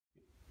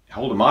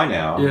How old am I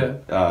now?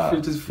 Yeah.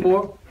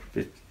 54?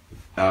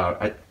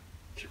 I'll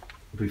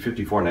be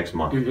 54 next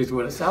month. You're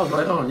 54. That sounds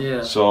right on,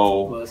 yeah.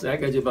 So, well, I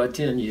got you about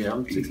 10 years.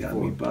 I'm 64. You got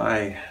me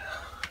by,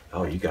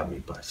 oh, you got me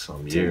by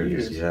some 10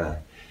 years. Yeah.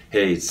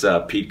 Hey, it's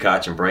Pete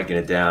Koch and Breaking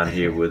It Down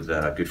here with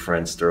good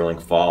friend Sterling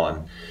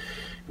Fallon.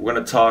 We're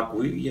going to talk.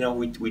 We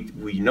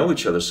know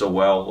each other so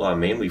well,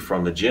 mainly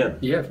from the gym.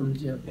 Yeah, from the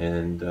gym.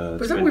 And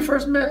was that when we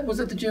first met?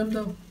 Was it the gym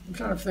though? I'm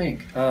trying to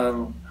think.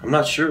 I'm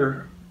not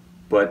sure,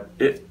 but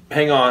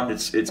hang on.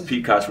 It's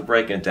Pete Koch. We're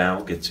breaking it down.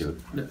 We'll get to it.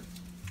 Yeah.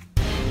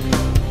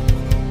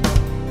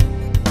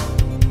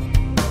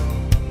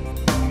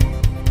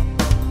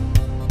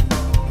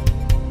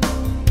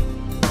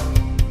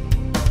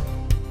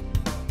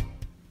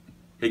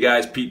 Hey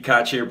guys, Pete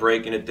Koch here,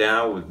 breaking it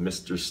down with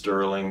Mr.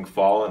 Sterling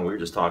Fallon. We were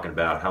just talking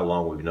about how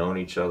long we've known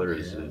each other. Yeah.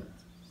 Is it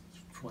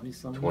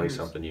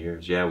 20-something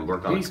years? Yeah, we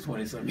worked at least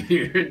 20-something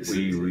years.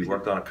 We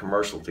worked on a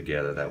commercial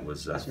together. That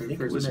was I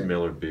think it was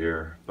Miller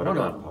Beer, but I'm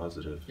not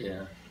positive.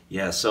 Yeah.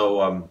 Yeah.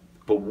 So,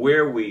 but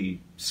where we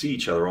see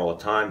each other all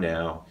the time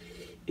now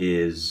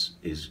is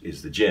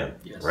the gym,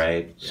 yes.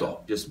 right? Yeah.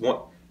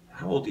 So,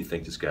 how old do you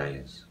think this guy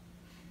is?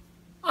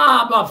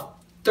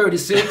 About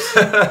 36.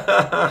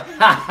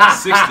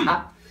 60.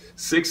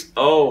 60.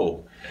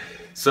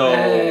 So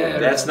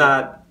that's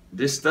not,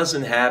 this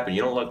doesn't happen.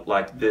 You don't look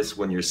like this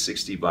when you're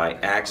 60 by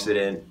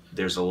accident.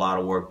 There's a lot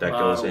of work that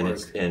goes in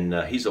it, and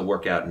he's a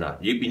workout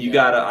nut. You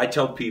gotta, I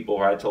tell people,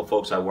 or I tell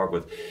folks I work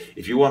with,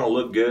 if you want to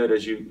look good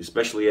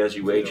especially as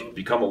you age,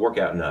 become a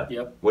workout nut.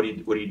 Yep. What are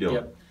you doing?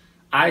 Yep.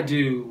 I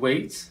do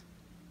weights,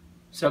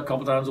 so a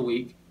couple times a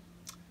week.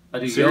 I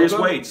do serious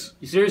yoga. weights.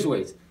 Serious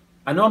weights.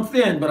 I know I'm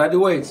thin, but I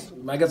do weights.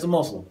 I got some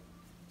muscle.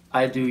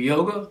 I do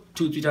yoga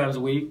 2-3 times a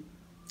week.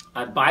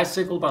 I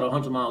bicycle about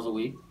 100 miles a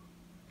week.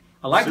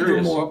 I like to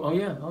do more. Oh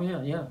yeah.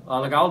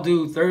 Like I'll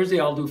do Thursday,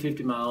 I'll do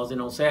 50 miles, and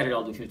on Saturday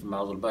I'll do 50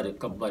 miles with a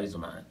couple buddies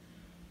of mine.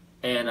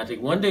 And I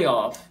take one day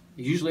off,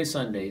 usually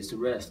Sundays, to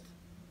rest.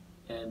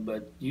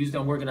 But usually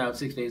I'm working out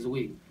 6 days a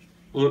week.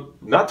 Well,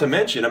 not to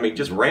mention, I mean,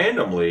 just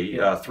randomly,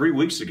 3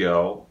 weeks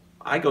ago,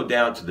 I go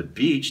down to the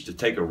beach to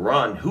take a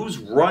run. Who's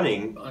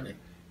running?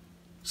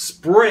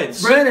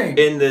 Sprints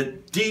in the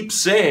deep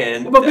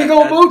sand, with big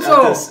old boots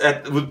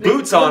on, with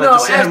boots on at the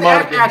Santa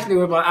Monica. Actually,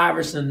 with my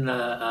Iverson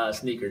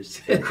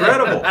sneakers.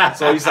 Incredible.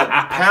 So he's like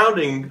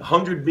pounding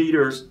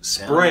 100-meter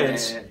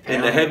sprints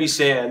in the heavy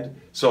sand.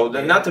 So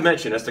not to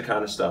mention, that's the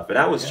kind of stuff. And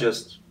that was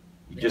just,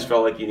 you just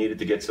felt like you needed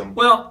to get some.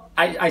 Well,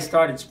 I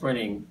started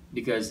sprinting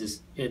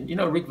because and you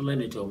know, Rick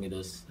Valenti told me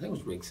this. I think it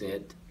was Rick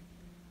said,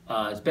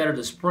 it's better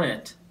to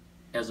sprint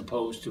as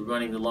opposed to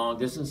running the long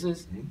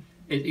distances. Mm-hmm.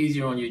 It's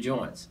easier on your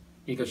joints.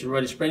 Because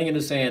you're sprinting in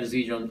the sand is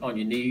easier on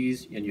your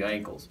knees and your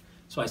ankles.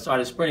 So I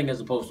started sprinting as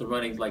opposed to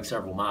running like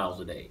several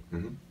miles a day.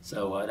 Mm-hmm.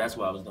 So that's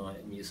why I was doing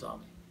it, and you saw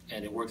me.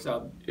 And it works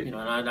out, you know,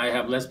 and I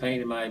have less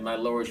pain in my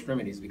lower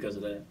extremities because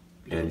of that.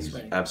 And he's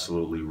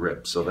absolutely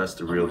ripped, so that's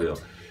the real deal.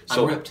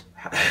 So, I'm ripped.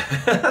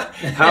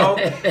 How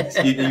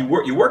you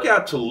work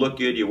out to look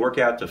good, you work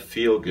out to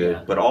feel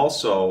good, but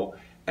also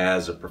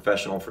as a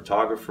professional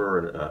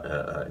photographer,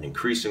 and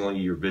increasingly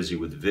you're busy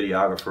with a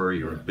videographer,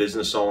 you're a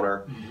business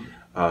owner. Mm-hmm.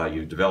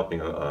 You're developing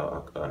an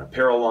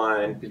apparel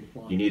line.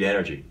 You need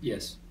energy.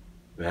 Yes.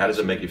 How does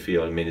it make you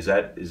feel? I mean, is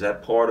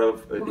that part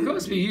of? Well,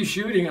 because you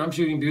shooting, I'm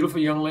shooting beautiful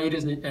young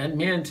ladies and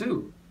men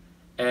too,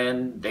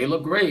 and they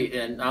look great.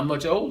 And I'm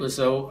much older,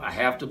 so I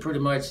have to pretty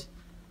much,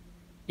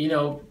 you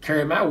know,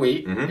 carry my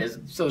weight,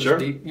 so to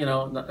speak. You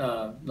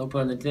know, no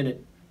pun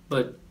intended.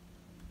 But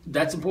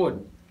that's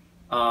important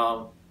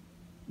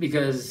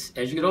because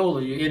as you get older,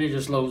 your energy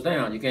slows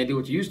down. You can't do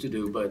what you used to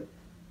do, but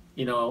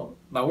you know,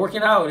 by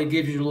working out, it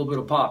gives you a little bit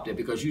of pop there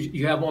because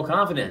you have more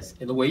confidence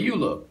in the way you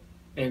look.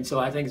 And so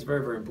I think it's very,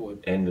 very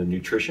important. And the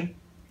nutrition?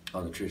 Oh,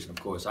 nutrition, of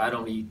course. I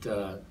don't eat,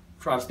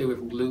 try to stay away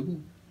from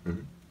gluten.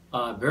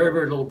 Mm-hmm. Very,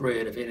 very little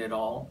bread, if any at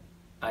all.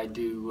 I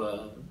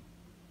do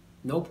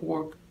no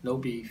pork, no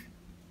beef.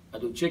 I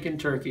do chicken,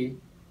 turkey.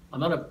 I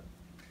mean,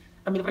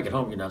 if I get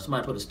hungry now,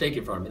 somebody put a steak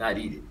in front of me, I'd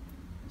eat it.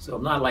 So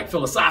I'm not like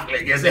philosophically,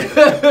 I guess.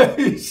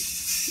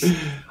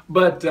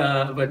 But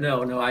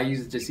no, I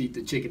usually just eat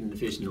the chicken and the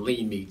fish and the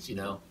lean meats, you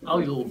know. I'll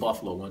eat a little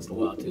buffalo once in a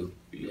while too.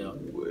 You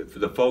know. For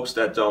the folks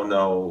that don't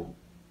know,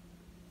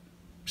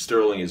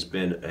 Sterling has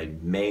been a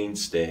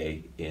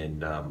mainstay in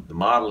the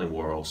modeling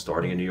world,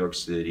 starting in New York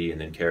City and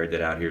then carried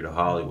that out here to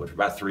Hollywood for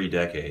about 3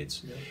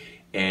 decades. Yeah.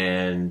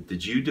 And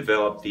did you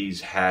develop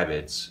these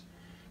habits?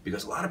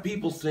 Because a lot of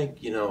people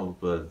think, you know,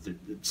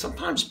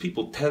 sometimes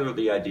people tether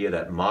the idea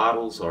that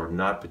models are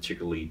not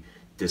particularly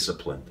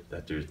disciplined,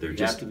 that they're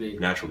just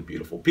naturally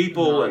beautiful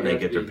people and they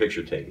get their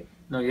picture taken.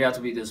 No, you have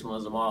to be disciplined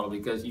as a model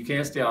because you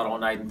can't stay out all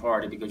night and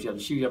party because you have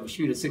to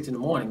shoot at 6 in the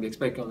morning to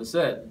expect you on the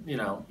set. You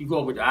know, you go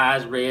up with your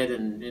eyes red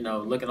and, you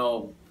know, looking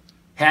all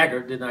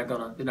haggard, they're not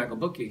gonna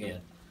book you again.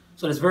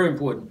 So that's very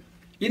important.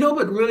 You know,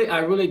 but really,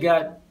 I really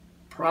got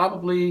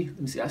probably,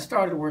 let me see, I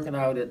started working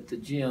out at the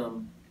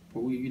gym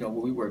where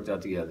we worked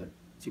out together.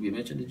 Should we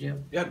mention the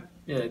gym? Yeah.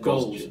 Yeah,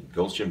 Goals.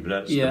 Gold's Gym,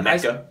 that's Yeah, the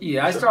Mecca.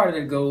 I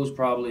started at Goals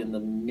probably in the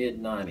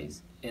mid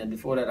 '90s, and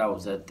before that I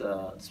was at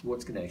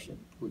Sports Connection,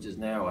 which is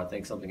now I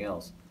think something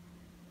else.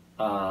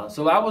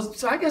 So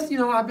I guess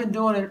I've been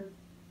doing it.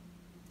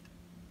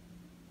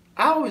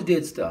 I always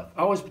did stuff.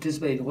 I always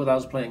participated whether I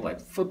was playing like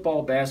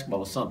football, basketball,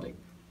 or something.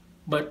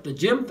 But the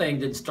gym thing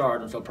didn't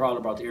start until probably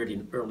about the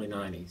early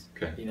 '90s.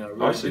 Okay.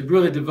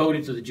 Really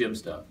devoted to the gym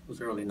stuff was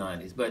early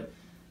 '90s. But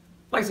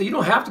like I said, you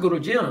don't have to go to a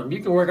gym.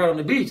 You can work out on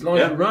the beach as long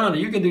as you run, or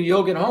you can do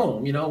yoga at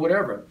home,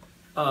 whatever.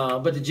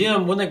 But the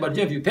gym, one thing about the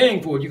gym, if you're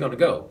paying for it, you're going to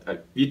go.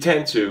 You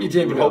tend to.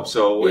 You hope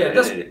so. Yeah,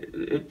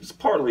 it's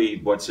partly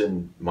what's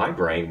in my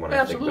brain when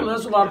I think absolutely.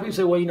 That's what a lot of people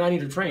say, well, I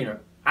need a trainer.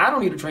 I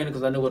don't need a trainer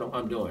because I know what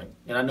I'm doing,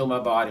 and I know my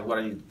body, what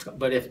I need.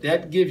 But if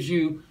that gives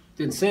you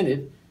the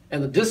incentive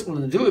and the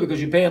discipline to do it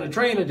because you're paying a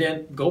trainer,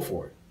 then go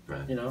for it.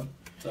 Right.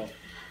 So.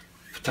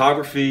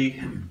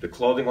 Photography, the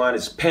clothing line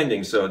is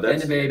pending, so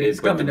that's baby. It's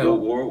coming up.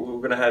 We're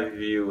going to have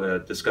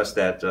you discuss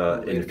that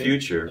in the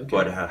future. Okay.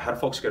 But how do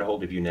folks get a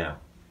hold of you now?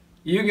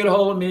 You can get a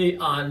hold of me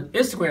on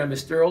Instagram at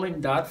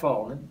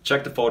sterling.fallen.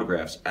 Check the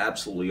photographs,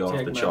 absolutely off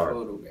the chart. Check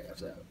my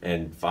photographs out.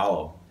 And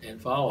follow. Yeah.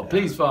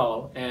 Please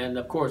follow. And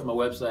of course, my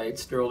website,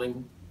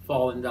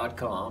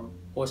 sterlingfallen.com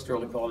or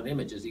Sterling Fallen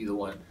Images, either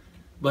one.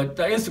 But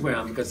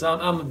Instagram, because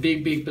I'm a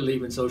big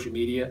believer in social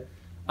media.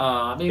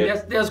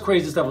 There's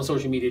crazy stuff on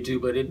social media too,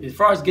 but as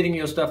far as getting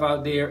your stuff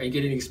out there and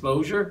getting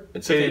exposure.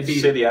 And say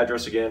the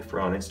address again for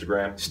on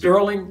Instagram.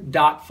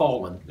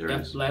 Sterling.fallen. There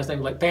it is. Last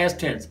name like past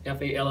tense,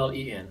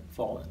 Fallen,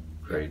 Fallen.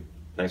 Great.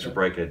 Thanks for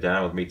breaking it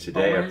down with me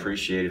today. I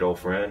appreciate it, old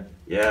friend.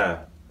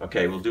 Yeah.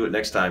 Okay, we'll do it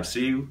next time.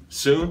 See you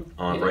soon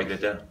on Breaking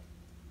It Down.